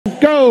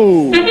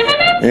Go!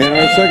 And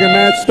our second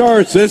match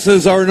starts. This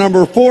is our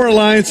number 4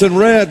 Alliance in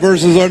red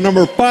versus our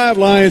number 5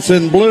 Alliance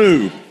in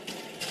blue.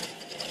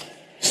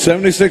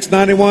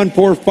 76-91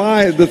 for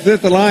the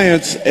 5th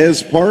Alliance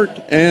is part,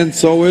 and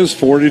so is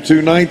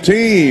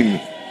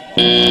 42-19.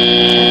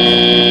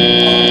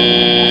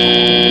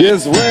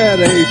 Gives red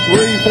a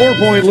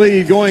 3-4-point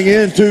lead going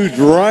into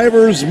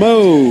driver's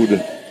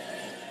mode.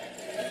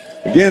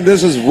 Again,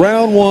 this is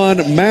round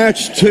 1,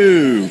 match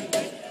 2.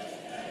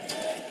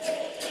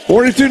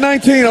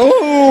 42-19.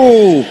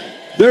 Oh,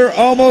 they're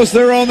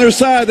on their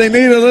side. They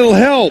need a little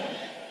help.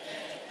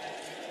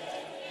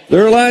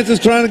 Their alliance is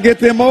trying to get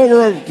them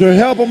over to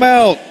help them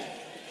out.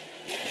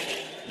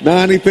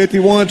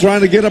 90-51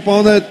 trying to get up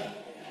on that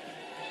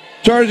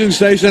charging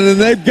station,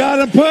 and they've got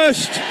them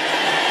pushed.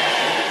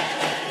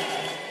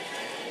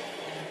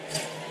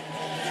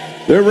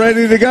 They're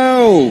ready to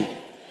go.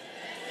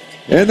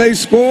 And they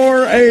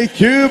score a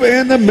cube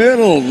in the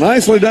middle.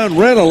 Nicely done,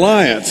 Red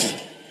Alliance.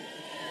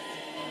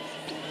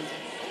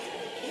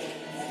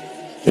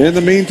 In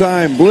the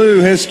meantime, blue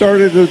has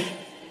started to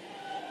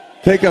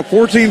take a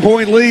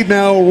 14-point lead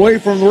now away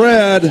from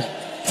red.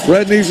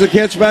 Red needs to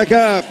catch back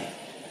up.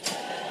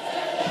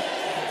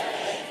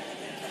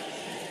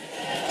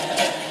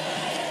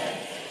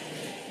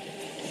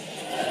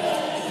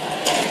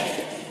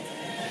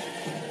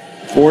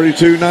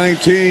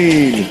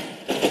 (42-19).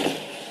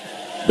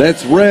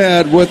 That's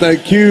red with a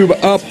cube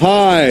up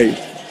high.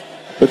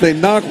 But they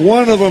knock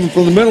one of them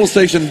from the middle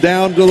station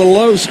down to the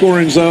low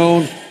scoring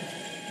zone.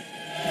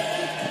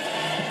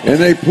 And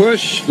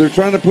they're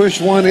trying to push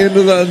one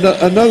into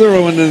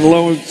another one in the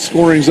low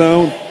scoring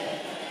zone.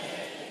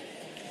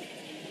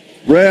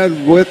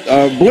 Blue with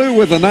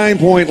a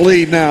 9-point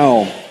lead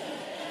now.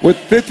 With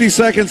 50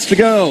 seconds to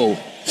go.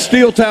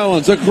 Steel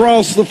Talons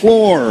across the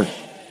floor.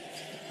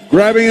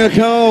 Grabbing a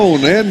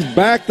cone, and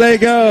back they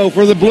go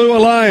for the Blue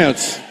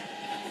Alliance.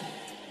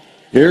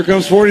 Here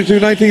comes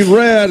 42-19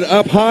 red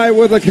up high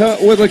with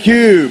a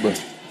cube.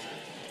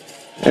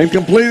 And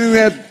completing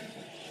that,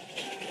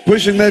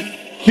 pushing that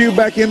cube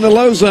back in the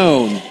low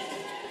zone.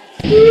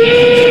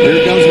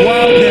 Here comes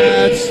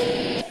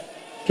Wildcats.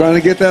 Trying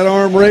to get that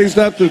arm raised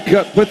up to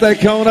put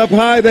that cone up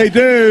high. They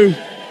do.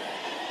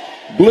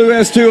 Blue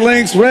has 2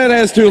 links. Red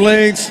has 2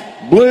 links.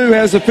 Blue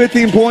has a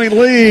 15-point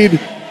lead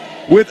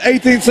with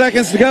 18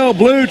 seconds to go.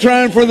 Blue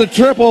trying for the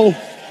triple.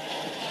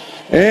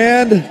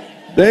 And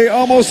they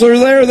almost are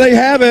there. They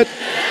have it.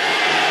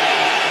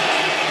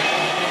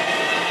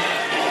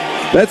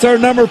 That's our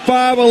number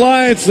 5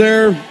 Alliance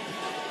there,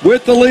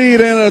 with the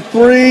lead and a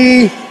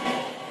 3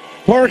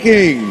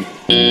 parking.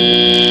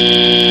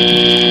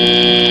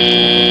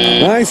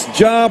 Nice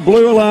job,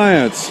 Blue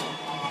Alliance.